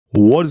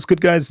What is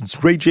good, guys?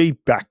 It's Ray J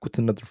back with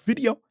another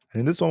video. And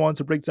in this one, I want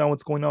to break down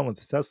what's going on with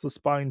the Tesla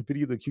SPY,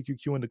 Nvda, the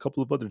QQQ, and a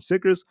couple of other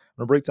tickers.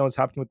 I'm going to break down what's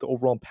happening with the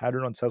overall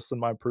pattern on Tesla, in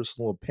my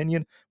personal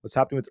opinion, what's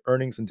happening with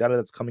earnings and data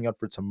that's coming out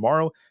for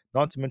tomorrow,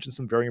 not to mention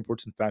some very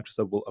important factors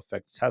that will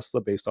affect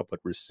Tesla based off what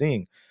we're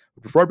seeing.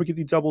 But before I break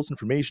the doubles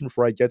information,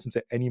 before I get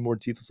into any more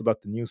details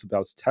about the news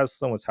about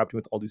Tesla and what's happening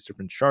with all these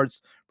different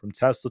charts, from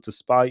Tesla to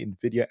SPY,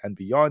 Nvidia, and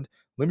beyond,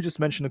 let me just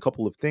mention a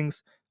couple of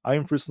things. I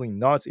am personally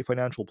not a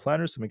financial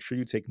planner, so make sure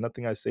you take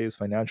nothing I say as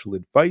financial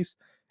advice.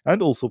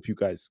 And also, if you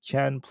guys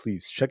can,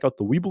 please check out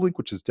the Webull link,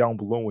 which is down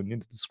below and in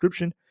the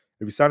description.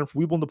 If you sign up for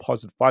Webull and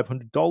deposit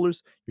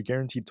 $500, you're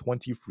guaranteed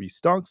 20 free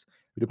stocks.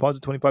 If you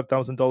deposit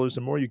 $25,000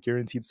 or more, you're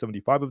guaranteed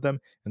 75 of them.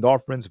 And the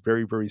offer ends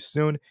very, very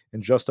soon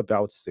in just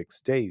about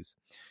 6 days.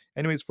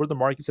 Anyways, for the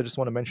markets, I just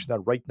want to mention that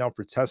right now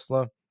for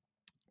Tesla,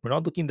 we're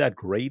not looking that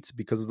great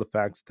because of the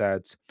fact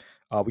that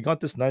we got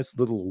this nice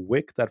little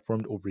wick that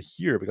formed over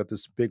here. We got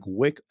this big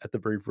wick at the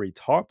very, very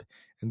top.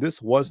 And this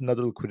was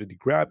another liquidity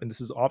grab. And this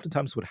is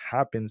oftentimes what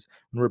happens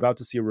when we're about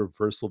to see a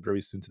reversal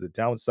very soon to the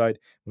downside.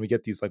 When we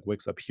get these like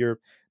wicks up here,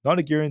 not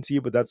a guarantee,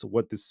 but that's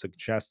what this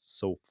suggests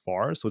so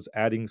far. So it's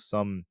adding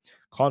some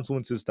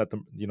confluences that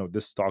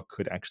this stock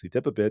could actually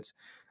dip a bit.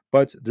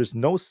 But there's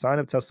no sign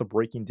of Tesla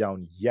breaking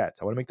down yet.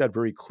 I want to make that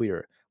very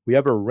clear. We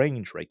have a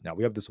range right now.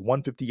 We have this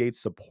 158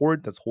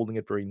 support that's holding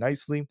it very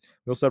nicely.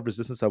 We also have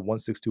resistance at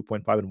 162.5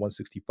 and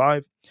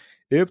 165.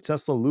 If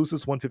Tesla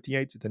loses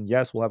 158, then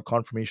yes, we'll have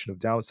confirmation of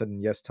downside,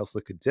 and yes,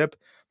 Tesla could dip.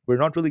 We're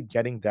not really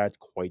getting that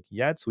quite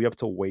yet, so we have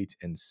to wait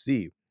and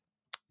see.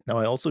 Now,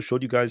 I also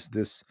showed you guys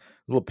this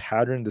little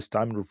pattern, this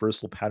diamond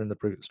reversal pattern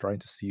that we're starting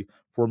to see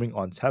forming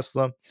on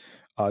Tesla.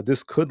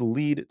 This could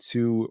lead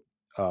to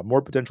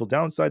more potential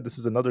downside. This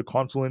is another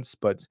confluence,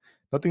 but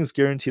nothing is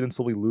guaranteed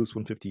until we lose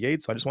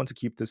 158. So I just want to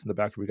keep this in the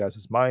back of your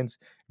guys' minds.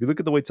 If you look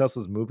at the way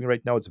Tesla's moving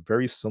right now, it's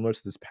very similar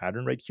to this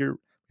pattern right here.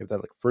 We have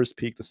that like first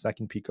peak, the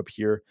second peak up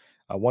here.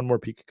 One more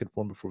peak could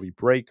form before we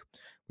break.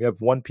 We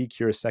have one peak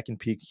here, a second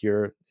peak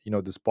here.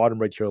 This bottom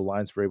right here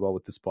aligns very well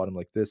with this bottom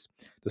like this.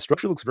 The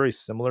structure looks very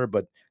similar,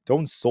 but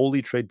don't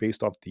solely trade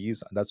based off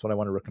these. That's what I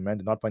want to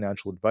recommend, not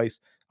financial advice.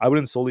 I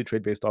wouldn't solely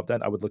trade based off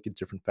that. I would look at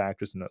different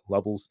factors and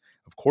levels,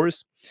 of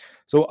course.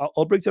 So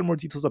I'll break down more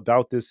details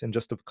about this in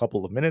just a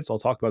couple of minutes. I'll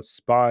talk about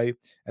SPY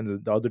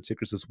and the other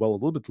tickers as well a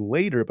little bit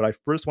later, but I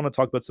first want to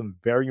talk about some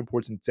very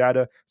important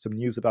data, some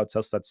news about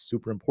Tesla that's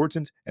super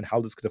important, and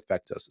how this could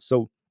affect us.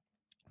 So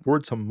for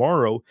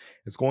tomorrow,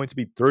 it's going to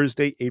be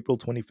Thursday, April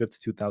 25th,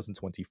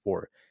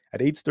 2024.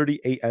 At 8:30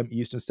 a.m.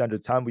 Eastern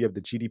Standard Time, we have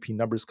the GDP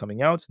numbers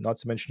coming out, not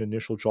to mention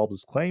initial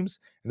jobless claims,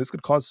 and this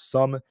could cause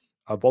some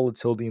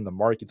volatility in the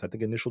markets. I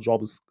think initial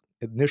jobless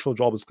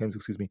claims,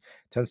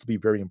 tends to be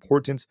very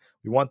important.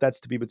 We want that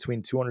to be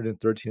between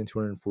 213 and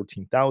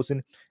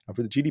 214,000. And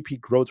for the GDP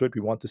growth rate,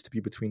 we want this to be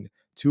between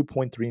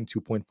 2.3 and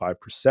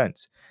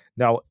 2.5%.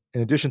 Now,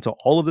 in addition to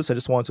all of this, I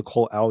just wanted to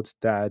call out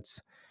that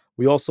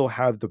we also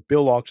have the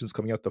bill auctions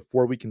coming out, the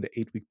 4-week and the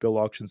 8-week bill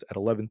auctions at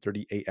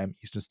 11:30 a.m.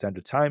 Eastern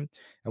Standard Time,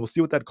 and we'll see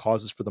what that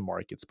causes for the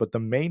markets. But the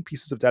main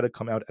pieces of data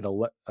come out at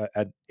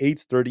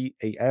 8:30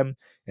 a.m.,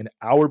 an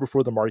hour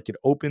before the market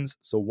opens.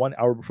 So 1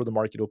 hour before the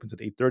market opens at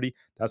 8:30,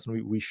 that's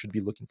when we should be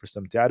looking for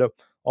some data.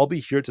 I'll be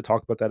here to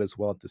talk about that as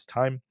well at this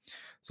time.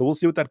 So we'll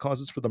see what that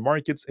causes for the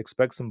markets.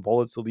 Expect some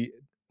volatility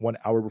 1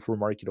 hour before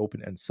market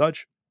open and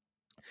such.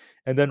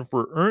 And then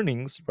for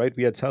earnings, right,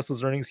 we had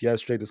Tesla's earnings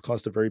yesterday. This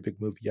caused a very big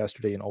move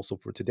yesterday and also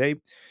for today.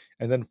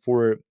 And then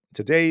for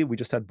today, we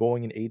just had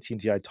Boeing and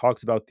AT&T. I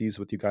talked about these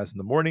with you guys in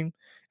the morning.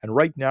 And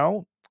right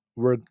now,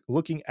 we're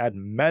looking at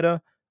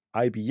Meta,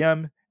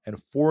 IBM,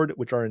 and Ford,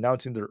 which are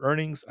announcing their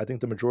earnings. I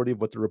think the majority of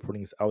what they're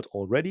reporting is out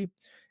already.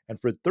 And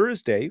for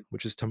Thursday,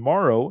 which is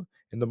tomorrow,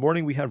 in the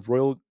morning, we have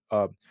Royal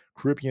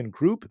Caribbean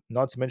Group,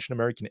 not to mention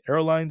American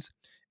Airlines.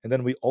 And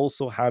then we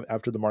also have,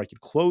 after the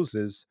market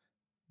closes,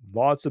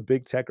 lots of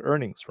big tech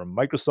earnings from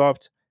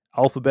Microsoft,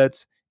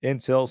 Alphabet,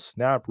 Intel,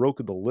 Snap,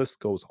 Roku. The list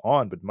goes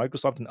on, but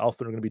Microsoft and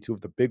Alphabet are going to be two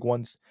of the big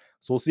ones.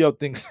 So we'll see how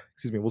things,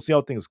 we'll see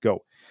how things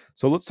go.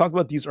 So let's talk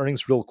about these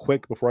earnings real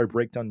quick before I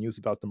break down news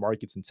about the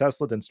markets and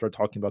Tesla, then start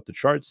talking about the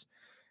charts.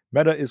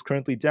 Meta is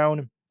currently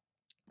down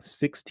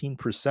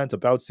 16%,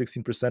 about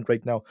 16%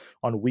 right now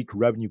on weak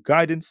revenue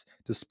guidance,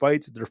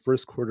 despite their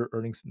first quarter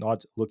earnings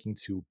not looking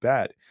too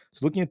bad.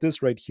 So looking at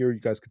this right here,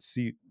 you guys could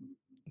see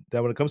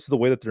that when it comes to the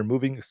way that they're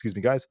moving,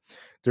 guys,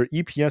 their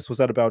EPS was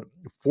at about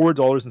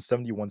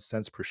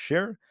 $4.71 per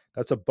share.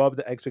 That's above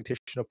the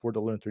expectation of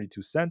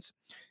 $4.32.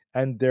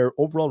 And their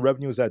overall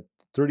revenue is at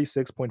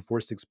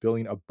 36.46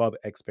 billion, above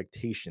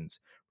expectations.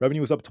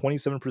 Revenue is up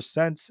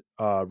 27%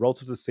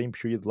 relative to the same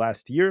period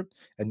last year,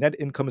 and net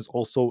income is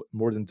also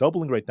more than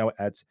doubling right now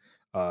at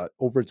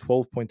over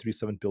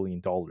 $12.37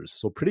 billion.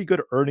 So pretty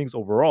good earnings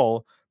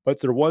overall, but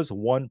there was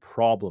one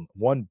problem,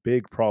 one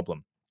big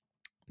problem.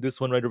 This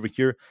one right over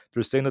here,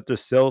 they're saying that their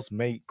sales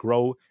may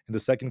grow in the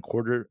second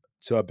quarter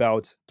to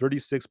about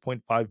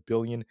 36.5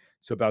 billion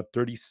to about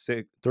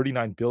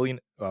 39 billion,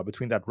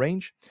 between that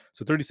range.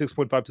 So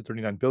 36.5 to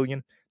 39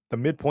 billion. The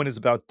midpoint is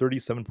about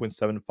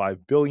 37.75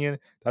 billion.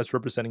 That's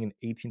representing an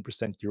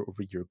 18% year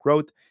over year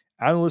growth.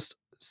 Analysts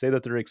say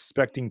that they're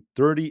expecting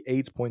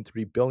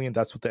 38.3 billion.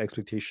 That's what the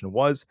expectation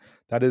was.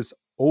 That is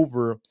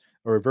over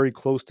or very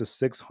close to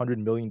 $600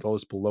 million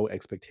below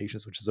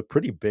expectations, which is a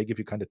pretty big if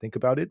you kind of think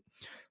about it.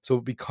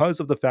 So, because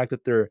of the fact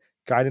that their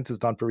guidance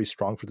is not very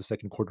strong for the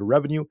second quarter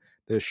revenue,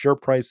 the share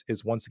price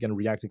is once again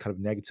reacting kind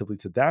of negatively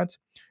to that.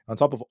 On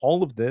top of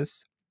all of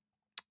this,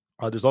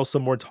 there's also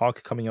more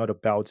talk coming out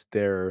about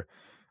their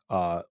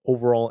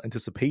overall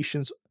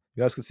anticipations.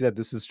 You guys can see that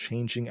this is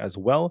changing as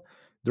well.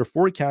 Their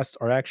forecasts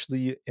are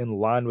actually in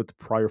line with the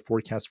prior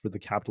forecast for the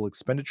capital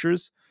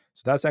expenditures.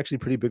 So that's actually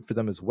pretty big for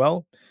them as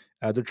well.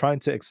 They're trying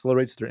to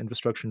accelerate their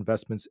infrastructure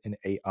investments in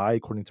AI,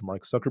 according to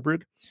Mark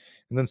Zuckerberg.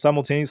 And then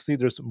simultaneously,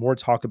 there's more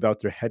talk about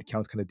their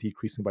headcounts kind of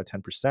decreasing by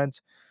 10%.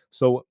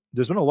 So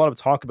there's been a lot of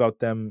talk about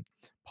them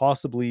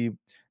possibly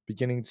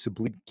beginning to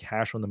bleed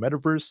cash on the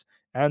metaverse.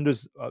 And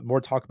there's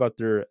more talk about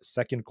their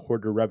second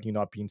quarter revenue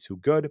not being too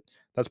good.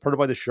 That's part of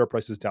why the share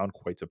price is down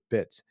quite a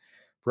bit.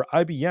 For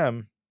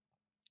IBM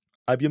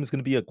is going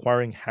to be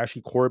acquiring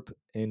HashiCorp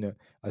in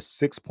a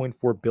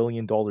 $6.4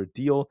 billion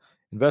deal.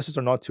 Investors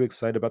are not too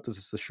excited about this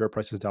as the share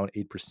price is down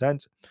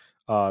 8%.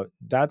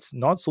 That's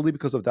not solely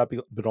because of that,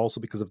 but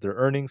also because of their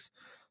earnings.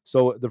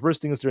 So the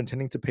first thing is they're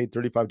intending to pay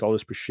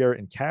 $35 per share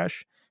in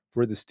cash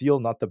for this deal,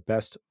 not the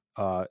best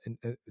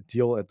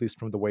deal, at least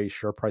from the way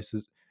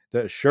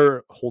the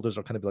shareholders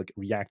are kind of like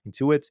reacting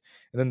to it.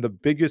 And then the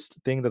biggest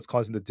thing that's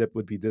causing the dip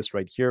would be this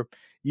right here.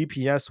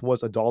 EPS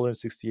was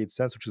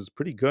 $1.68, which is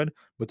pretty good,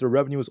 but their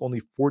revenue is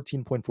only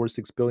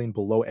 14.46 billion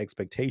below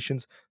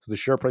expectations. So the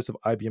share price of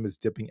IBM is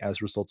dipping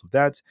as a result of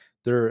that.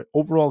 Their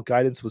overall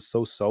guidance was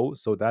so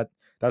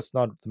that's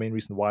not the main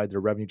reason why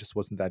their revenue just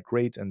wasn't that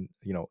great. And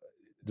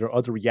there are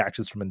other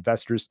reactions from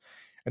investors.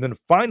 And then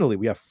finally,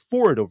 we have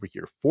Ford over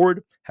here.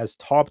 Ford has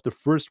topped the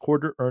first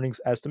quarter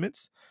earnings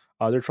estimates.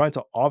 They're trying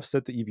to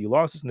offset the EV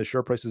losses, and the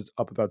share price is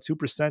up about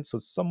 2%, so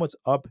it's somewhat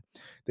up.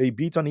 They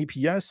beat on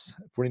EPS,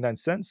 49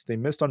 cents. They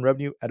missed on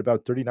revenue at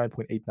about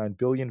 39.89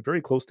 billion,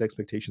 very close to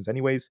expectations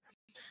anyways.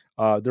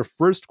 Their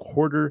first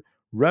quarter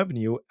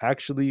revenue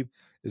actually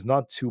is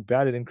not too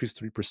bad. It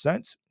increased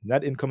 3%.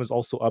 Net income is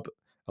also up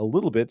a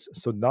little bit,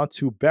 so not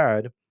too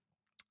bad.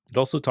 They're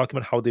also talking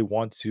about how they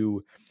want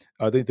to,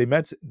 they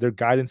met their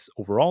guidance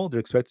overall. They're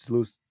expected to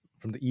lose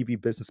from the EV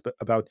business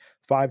about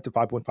 $5 to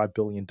 $5.5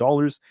 billion,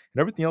 and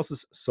everything else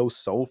is so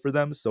for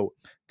them. So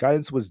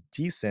guidance was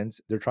decent.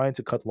 They're trying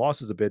to cut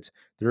losses a bit.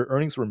 Their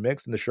earnings were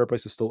mixed, and the share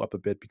price is still up a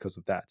bit because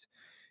of that.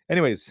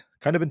 Anyways,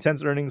 kind of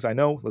intense earnings, I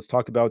know. Let's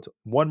talk about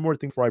one more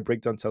thing before I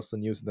break down Tesla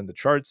news and then the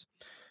charts.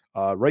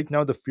 Right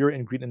now, the fear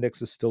and greed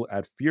index is still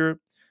at fear.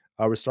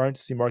 We're starting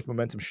to see market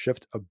momentum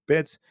shift a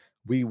bit.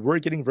 We were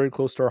getting very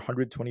close to our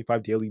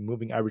 125 daily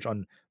moving average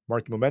on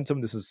market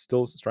momentum. This is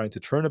still starting to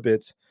turn a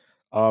bit.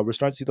 We're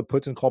starting to see the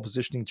put and call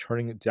positioning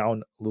turning it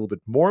down a little bit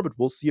more, but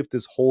we'll see if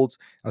this holds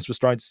as we're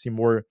starting to see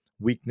more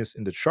weakness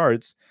in the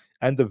charts.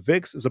 And the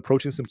VIX is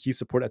approaching some key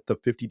support at the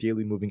 50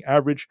 daily moving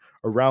average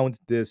around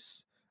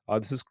this.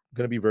 This is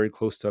going to be very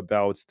close to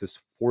about this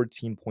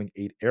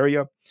 14.8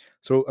 area.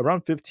 So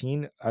around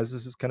 15, as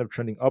this is kind of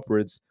trending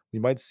upwards, we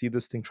might see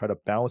this thing try to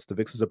bounce. The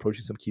VIX is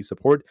approaching some key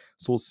support.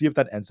 So we'll see if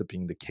that ends up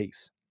being the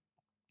case.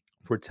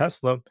 For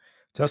Tesla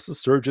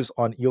surges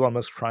on Elon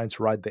Musk trying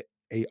to ride the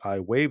AI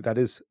wave. That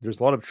is, there's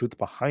a lot of truth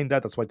behind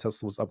that. That's why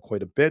Tesla was up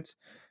quite a bit,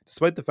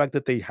 despite the fact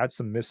that they had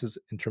some misses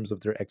in terms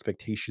of their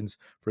expectations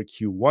for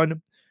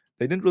Q1.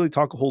 They didn't really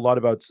talk a whole lot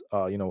about,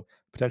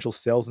 potential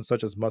sales and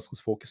such, as Musk was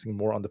focusing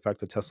more on the fact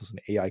that Tesla's an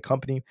AI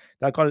company.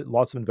 That got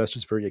lots of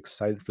investors very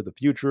excited for the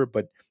future,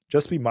 but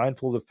just be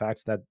mindful of the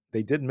fact that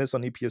they did miss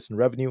on EPS and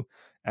revenue,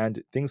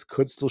 and things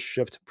could still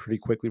shift pretty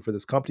quickly for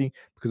this company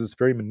because it's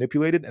very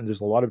manipulated, and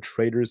there's a lot of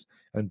traders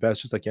and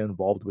investors that get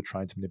involved with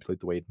trying to manipulate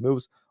the way it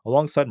moves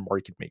alongside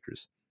market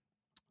makers.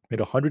 Made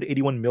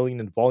 181 million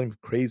in volume,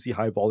 crazy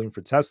high volume for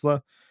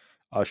Tesla.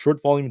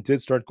 Short volume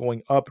did start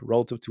going up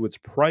relative to its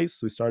price,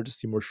 so we started to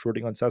see more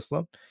shorting on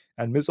Tesla.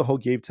 And Mizuho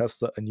gave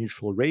Tesla a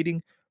neutral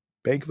rating.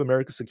 Bank of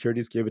America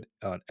Securities gave it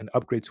an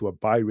upgrade to a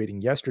buy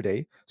rating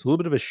yesterday, so a little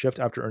bit of a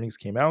shift after earnings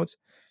came out.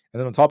 And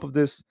then on top of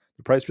this,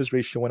 the price-risk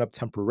ratio went up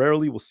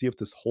temporarily. We'll see if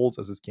this holds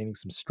as it's gaining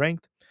some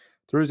strength.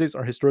 Thursdays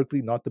are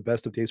historically not the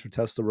best of days for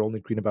Tesla. We're only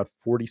green about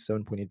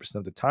 47.8%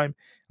 of the time.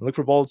 And look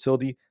for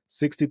volatility,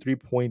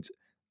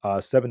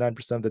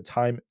 63.79% of the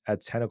time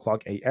at 10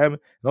 o'clock a.m.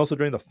 And also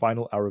during the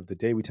final hour of the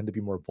day, we tend to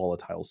be more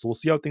volatile. So we'll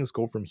see how things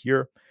go from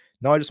here.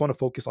 Now I just want to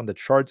focus on the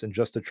charts and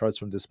just the charts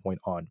from this point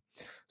on.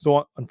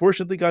 So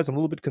unfortunately, guys, I'm a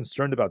little bit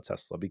concerned about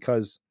Tesla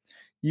because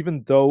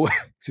even though,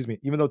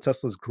 even though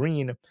Tesla's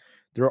green,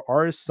 there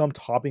are some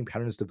topping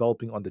patterns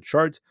developing on the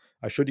chart.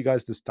 I showed you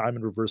guys this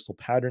diamond reversal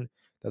pattern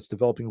that's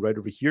developing right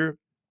over here.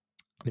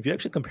 If you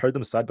actually compare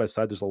them side by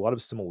side, there's a lot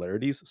of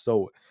similarities.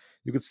 So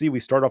you can see we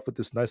start off with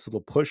this nice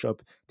little push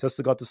up.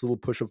 Tesla got this little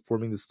push up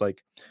forming this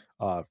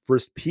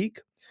first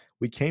peak.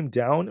 We came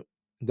down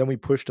then we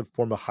push to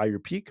form a higher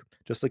peak,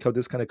 just like how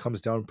this kind of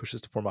comes down and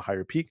pushes to form a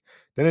higher peak.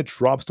 Then it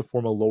drops to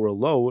form a lower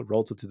low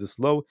relative to this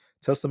low.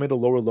 Tesla made a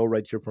lower low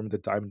right here from the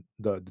diamond,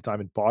 the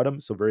diamond bottom,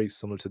 so very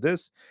similar to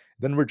this.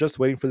 Then we're just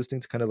waiting for this thing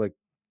to kind of like,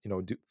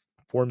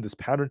 form this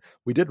pattern.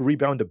 We did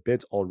rebound a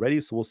bit already,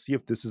 so we'll see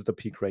if this is the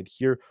peak right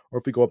here, or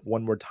if we go up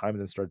one more time and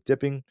then start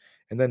dipping.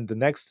 And then the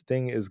next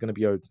thing is going to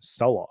be a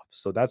sell-off.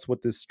 So that's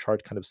what this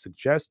chart kind of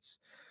suggests.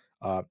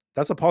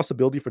 That's a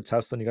possibility for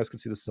Tesla, and you guys can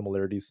see the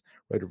similarities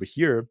right over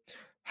here.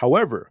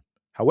 However,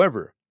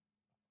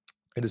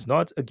 it is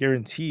not a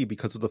guarantee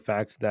because of the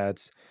fact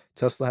that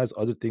Tesla has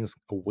other things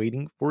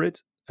awaiting for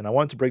it, and I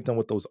wanted to break down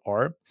what those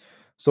are.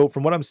 So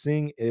from what I'm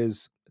seeing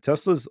is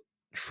Tesla's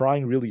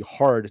trying really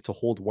hard to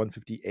hold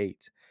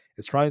 158.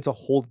 It's trying to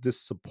hold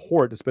this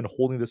support. It's been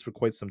holding this for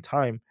quite some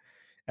time,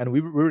 and we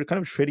were kind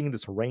of trading in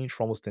this range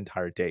for almost the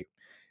entire day.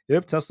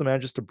 If Tesla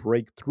manages to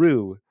break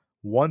through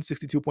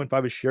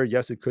 162.5 a share,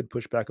 yes, it could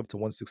push back up to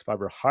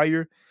 165 or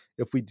higher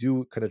if we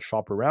do kind of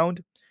chop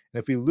around.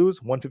 And if we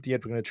lose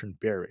 158, we're going to turn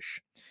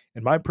bearish.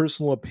 In my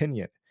personal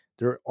opinion,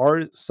 there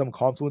are some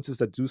confluences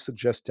that do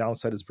suggest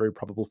downside is very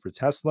probable for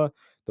Tesla.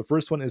 The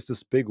first one is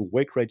this big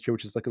wick right here,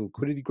 which is like a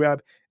liquidity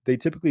grab. They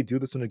typically do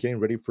this when they're getting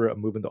ready for a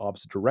move in the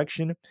opposite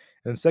direction. And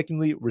then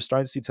secondly, we're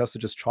starting to see Tesla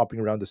just chopping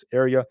around this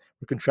area.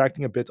 We're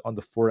contracting a bit on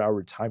the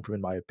 4-hour time frame,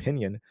 in my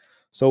opinion.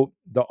 So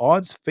the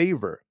odds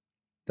favor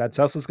that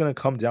Tesla's going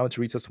to come down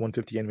to retest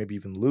 150 and maybe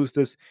even lose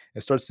this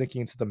and start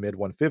sinking into the mid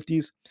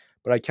 150s.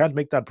 But I can't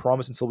make that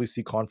promise until we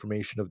see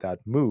confirmation of that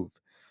move.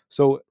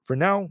 So for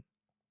now,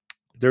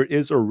 there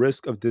is a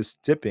risk of this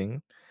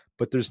dipping,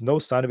 but there's no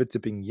sign of it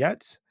dipping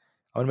yet.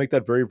 I want to make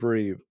that very,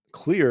 very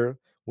clear.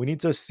 We need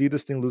to see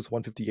this thing lose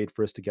 158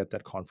 for us to get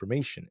that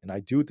confirmation. And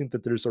I do think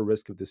that there's a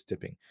risk of this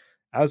dipping.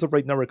 As of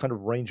right now, we're kind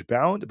of range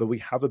bound, but we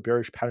have a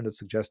bearish pattern that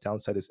suggests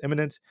downside is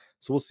imminent.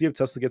 So we'll see if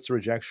Tesla gets a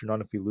rejection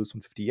on if we lose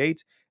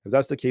 158. If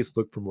that's the case,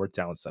 look for more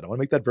downside. I want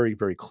to make that very,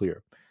 very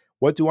clear.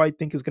 What do I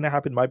think is going to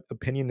happen? My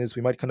opinion is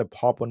we might kind of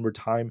pop one more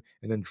time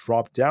and then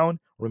drop down,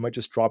 or we might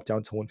just drop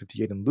down to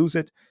 158 and lose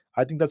it.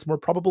 I think that's more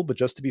probable, but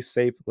just to be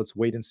safe, let's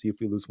wait and see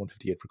if we lose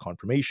 158 for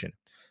confirmation.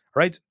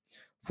 All right.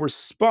 For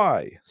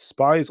SPY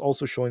is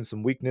also showing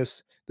some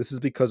weakness. This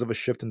is because of a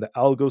shift in the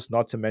algos,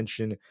 not to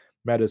mention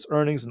Meta's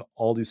earnings and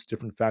all these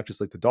different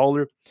factors like the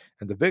dollar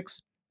and the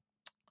VIX.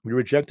 We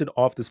rejected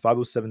off this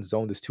 507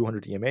 zone, this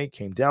 200 EMA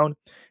came down.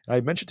 And I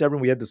mentioned to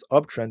everyone we had this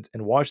uptrend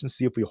and watch and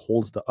see if we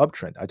hold the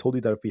uptrend. I told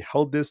you that if we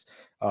held this,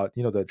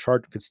 the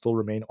chart could still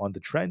remain on the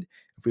trend.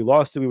 If we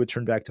lost it, we would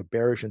turn back to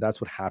bearish, and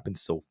that's what happened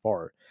so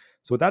far.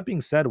 So with that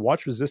being said,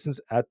 watch resistance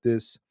at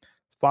this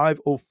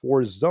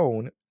 504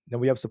 zone.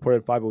 Then we have support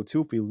at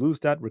 502. If we lose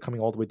that, we're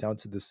coming all the way down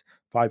to this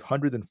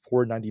 500 and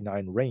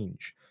 499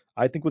 range.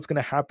 I think what's going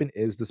to happen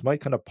is this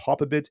might kind of pop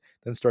a bit,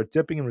 then start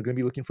dipping, and we're going to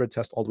be looking for a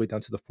test all the way down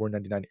to the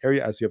 499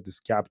 area as we have this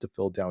gap to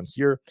fill down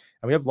here.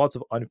 And we have lots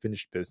of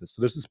unfinished business.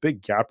 So there's this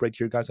big gap right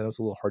here, guys. I know it's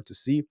a little hard to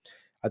see.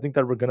 I think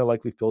that we're going to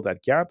likely fill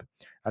that gap.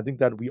 I think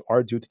that we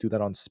are due to do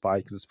that on SPY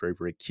because it's very,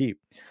 very key.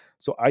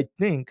 So I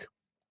think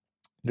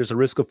there's a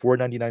risk of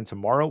 499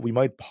 tomorrow. We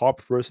might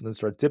pop first and then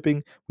start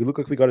dipping. We look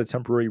like we got a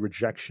temporary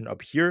rejection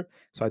up here.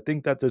 So I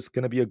think that there's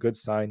going to be a good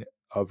sign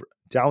of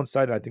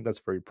downside, and I think that's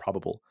very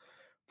probable.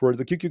 For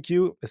the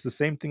QQQ, it's the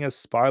same thing as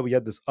SPY. We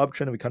had this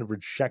uptrend and we kind of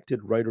rejected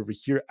right over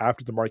here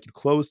after the market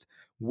closed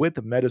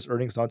with Meta's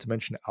earnings, not to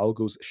mention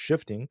algos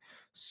shifting.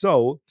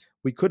 So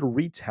we could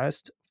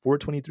retest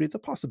 423. It's a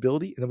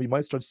possibility. And then we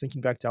might start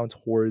sinking back down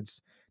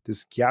towards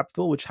this gap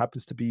fill, which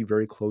happens to be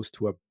very close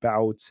to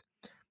about,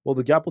 well,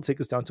 the gap will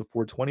take us down to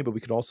 420, but we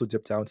could also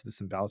dip down to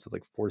this imbalance at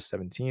like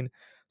 417.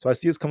 So I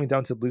see us coming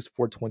down to at least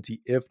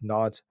 420, if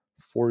not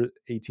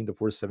 418 to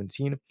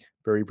 417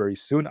 very, very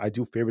soon. I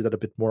do favor that a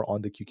bit more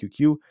on the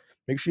QQQ.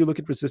 Make sure you look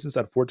at resistance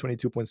at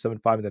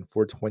 422.75 and then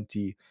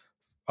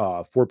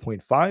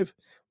 424.5.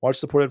 Watch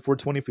support at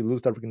 420. If we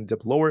lose that, we're going to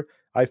dip lower.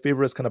 I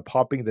favor us kind of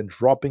popping, then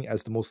dropping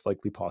as the most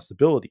likely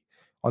possibility.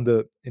 On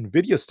the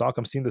Nvda stock,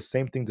 I'm seeing the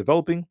same thing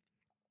developing.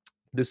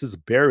 This is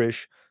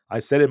bearish. I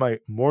said in my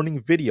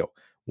morning video,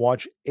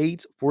 watch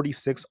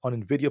 846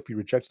 on Nvidia. If we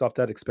rejected off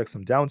that, expect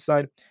some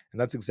downside. And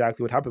that's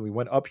exactly what happened. We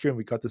went up here and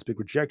we got this big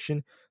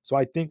rejection. So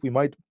I think we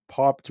might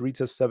pop to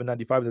retest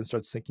 795, then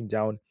start sinking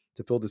down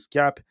to fill this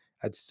gap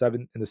at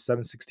 7 in the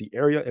 760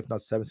 area. If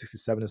not,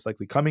 767 is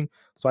likely coming.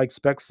 So I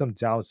expect some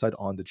downside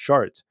on the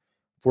chart.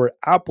 For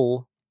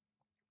Apple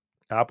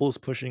is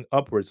pushing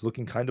upwards,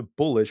 looking kind of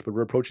bullish, but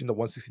we're approaching the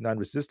 169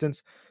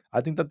 resistance.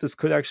 I think that this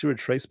could actually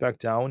retrace back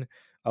down.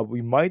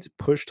 We might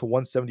push to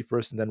 170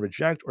 first and then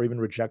reject, or even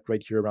reject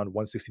right here around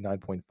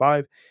 169.5,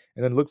 and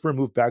then look for a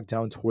move back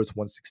down towards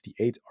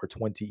 168 or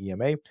 20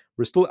 EMA.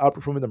 We're still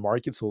outperforming the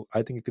market, so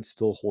I think it could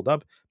still hold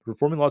up. We're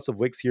forming lots of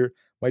wicks here,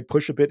 might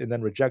push a bit and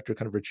then reject or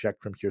kind of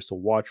reject from here, so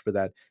watch for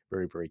that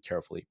very, very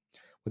carefully.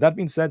 With that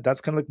being said,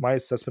 that's kind of like my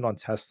assessment on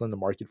Tesla in the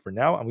market for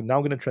now. I'm now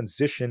going to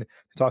transition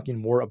to talking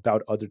more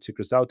about other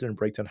tickers out there and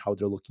break down how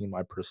they're looking in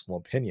my personal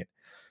opinion.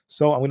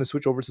 So I'm going to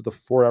switch over to the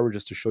 4-hour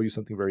just to show you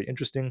something very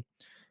interesting.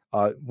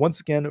 Once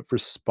again, for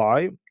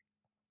SPY,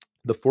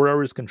 The 4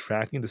 hour is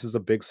contracting. This is a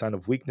big sign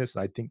of weakness.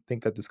 And I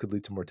think that this could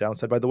lead to more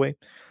downside, by the way.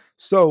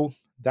 So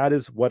that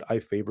is what I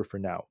favor for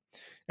now.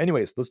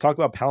 Anyways, let's talk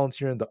about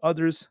Palantir and the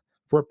others.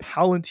 For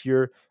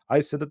Palantir,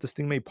 I said that this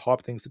thing may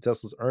pop thanks to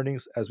Tesla's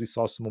earnings as we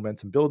saw some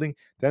momentum building.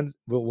 Then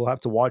we'll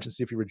have to watch and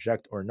see if we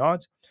reject or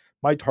not.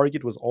 My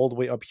target was all the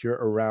way up here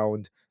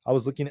around, I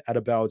was looking at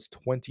about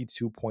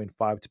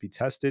 22.5 to be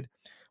tested.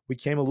 We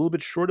came a little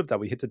bit short of that.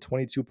 We hit to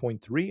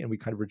 22.3 and we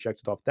kind of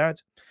rejected off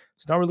that.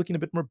 So now we're looking a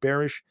bit more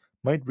bearish.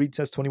 Might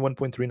retest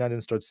 21.39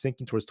 and start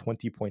sinking towards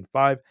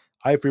 20.5.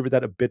 I favor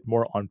that a bit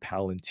more on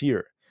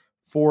Palantir.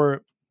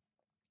 For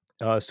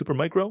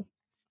Supermicro,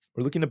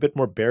 we're looking a bit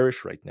more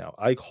bearish right now.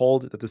 I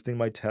called that this thing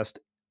might test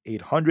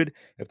 800.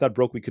 If that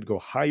broke, we could go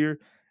higher.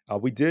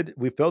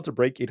 We failed to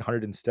break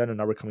 800 instead, and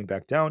now we're coming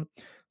back down.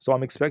 So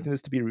I'm expecting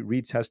this to be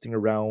retesting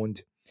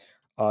around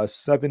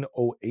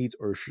 708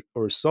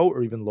 or so,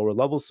 or even lower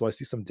levels. So I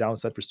see some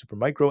downside for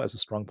Supermicro as a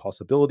strong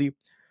possibility.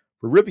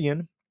 For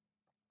Rivian,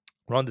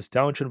 we're on this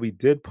downtrend. We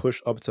did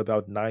push up to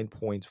about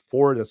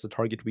 9.4. That's the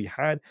target we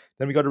had.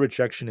 Then we got a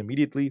rejection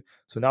immediately.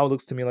 So now it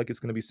looks to me like it's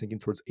going to be sinking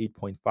towards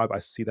 8.5. I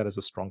see that as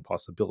a strong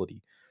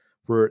possibility.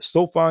 For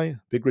SoFi,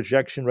 big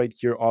rejection right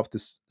here off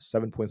this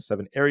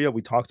 7.7 area.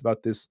 We talked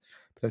about this,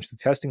 potentially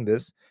testing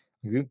this.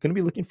 We're going to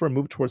be looking for a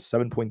move towards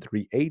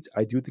 7.38.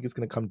 I do think it's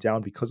going to come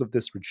down because of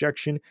this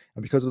rejection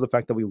and because of the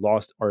fact that we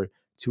lost our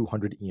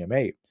 200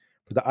 EMA.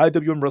 For the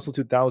IWM Russell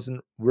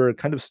 2000, we're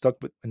kind of stuck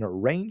in a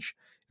range.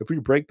 If we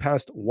break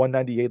past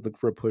 198, look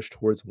for a push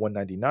towards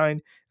 199.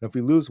 And if we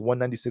lose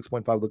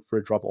 196.5, look for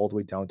a drop all the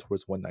way down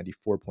towards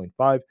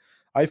 194.5.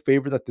 I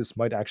favor that this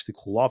might actually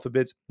cool off a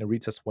bit and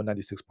retest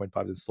 196.5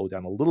 and slow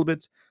down a little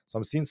bit. So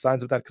I'm seeing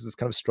signs of that because it's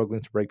kind of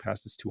struggling to break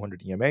past this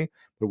 200 EMA.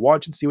 But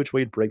watch and see which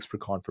way it breaks for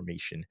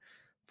confirmation.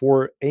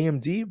 For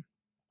AMD,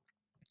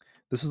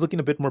 this is looking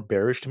a bit more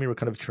bearish to me. We're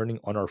kind of turning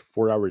on our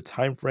 4 hour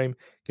time frame.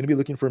 Going to be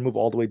looking for a move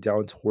all the way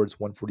down towards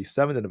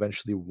 147 and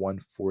eventually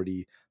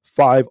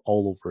 145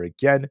 all over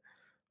again.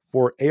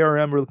 For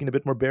ARM, we're looking a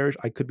bit more bearish.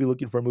 I could be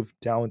looking for a move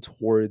down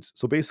towards,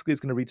 so basically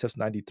it's going to retest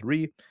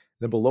 93.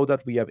 Then below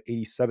that, we have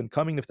 87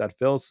 coming. If that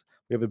fails,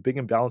 we have a big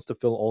imbalance to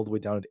fill all the way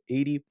down at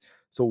 80.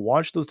 So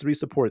watch those three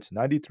supports,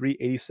 93,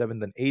 87,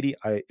 then 80.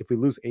 If we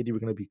lose 80, we're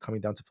going to be coming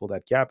down to fill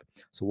that gap.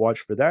 So watch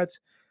for that.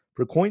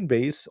 For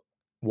Coinbase,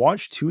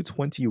 watch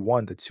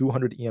 221, the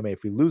 200 EMA.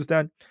 If we lose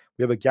that,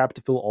 we have a gap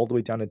to fill all the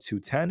way down at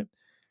 210.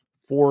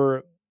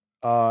 For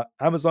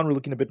Amazon, we're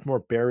looking a bit more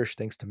bearish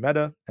thanks to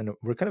Meta, and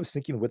we're kind of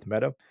sinking with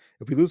Meta.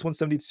 If we lose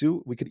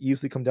 172, we could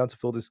easily come down to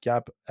fill this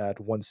gap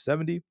at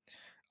 170.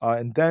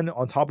 And then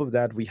on top of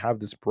that, we have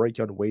this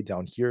breakout way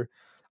down here.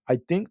 I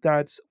think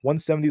that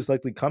 170 is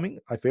likely coming.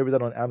 I favor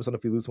that on Amazon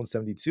if we lose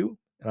 172.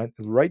 And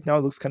right now,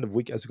 it looks kind of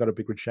weak as we got a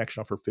big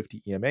rejection off our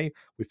 50 EMA.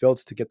 We failed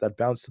to get that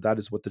bounce, so that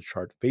is what the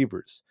chart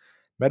favors.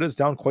 Meta is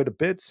down quite a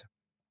bit.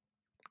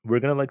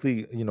 We're going to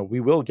likely, we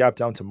will gap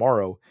down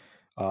tomorrow.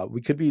 We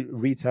could be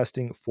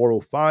retesting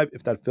 405.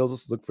 If that fails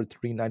us, look for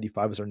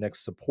 395 as our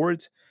next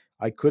support.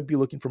 I could be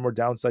looking for more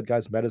downside,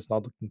 guys. Meta's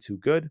not looking too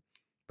good,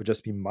 but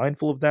just be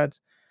mindful of that.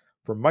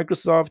 For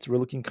Microsoft, we're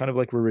looking kind of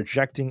like we're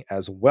rejecting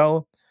as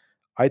well.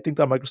 I think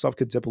that Microsoft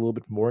could dip a little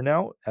bit more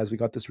now as we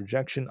got this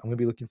rejection. I'm going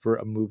to be looking for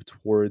a move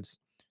towards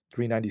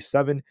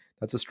 397.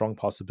 That's a strong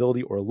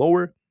possibility, or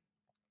lower.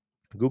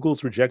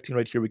 Google's rejecting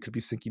right here. We could be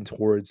sinking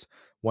towards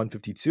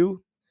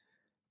 152.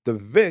 The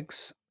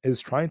VIX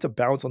is trying to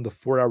bounce on the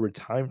 4 hour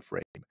time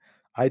frame.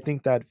 I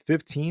think that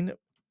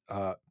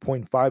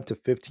 15.5 to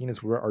 15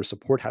 is where our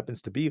support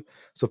happens to be.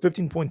 So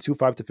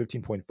 15.25 to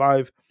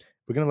 15.5.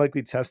 We're going to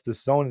likely test this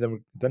zone,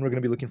 and then we're going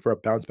to be looking for a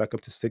bounce back up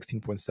to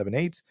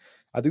 16.78.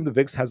 I think the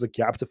VIX has a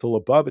gap to fill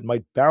above. It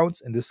might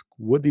bounce, and this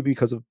would be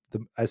because of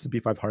the S&P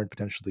 500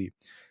 potentially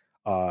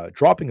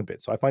dropping a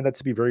bit. So I find that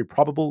to be very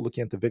probable,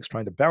 looking at the VIX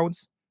trying to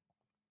bounce.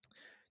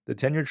 The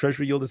 10-year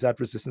Treasury yield is at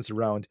resistance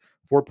around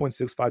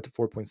 4.65 to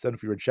 4.7.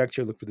 If we reject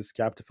here, look for this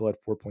gap to fill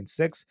at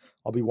 4.6.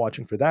 I'll be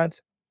watching for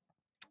that.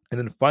 And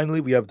then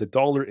finally, we have the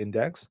dollar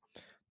index.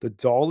 The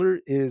dollar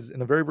is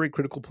in a very, very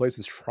critical place.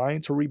 It's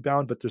trying to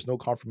rebound, but there's no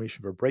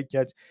confirmation for a break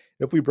yet.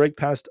 If we break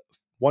past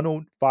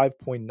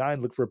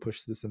 105.9, look for a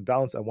push to this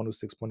imbalance at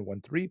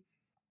 106.13.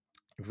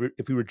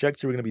 If we reject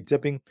here, we're going to be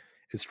dipping.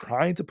 It's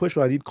trying to push,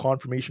 but I need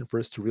confirmation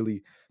for us to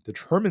really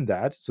determine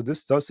that. So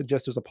this does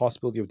suggest there's a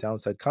possibility of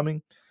downside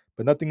coming,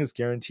 but nothing is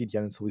guaranteed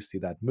yet until we see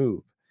that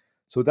move.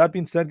 So with that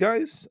being said,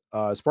 guys,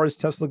 as far as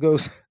Tesla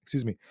goes,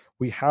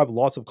 we have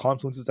lots of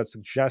confluences that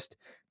suggest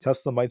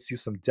Tesla might see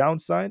some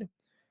downside.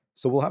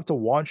 So we'll have to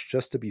watch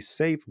just to be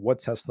safe what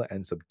Tesla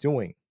ends up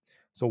doing.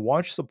 So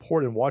watch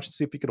support and watch to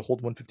see if we could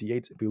hold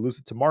 158. If we lose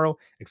it tomorrow,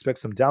 expect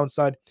some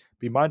downside.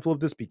 Be mindful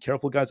of this. Be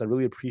careful, guys. I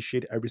really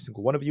appreciate every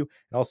single one of you.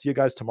 And I'll see you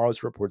guys tomorrow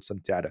to report some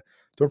data.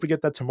 Don't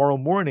forget that tomorrow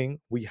morning,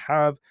 we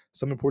have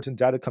some important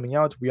data coming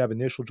out. We have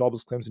initial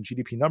jobless claims and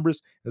GDP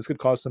numbers. This could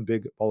cause some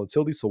big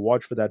volatility, so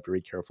watch for that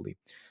very carefully.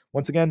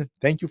 Once again,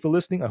 thank you for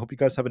listening. I hope you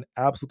guys have an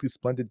absolutely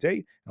splendid day.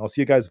 And I'll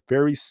see you guys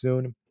very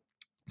soon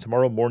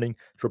tomorrow morning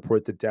to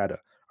report the data.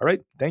 All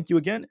right. Thank you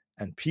again,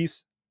 and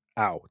peace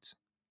out.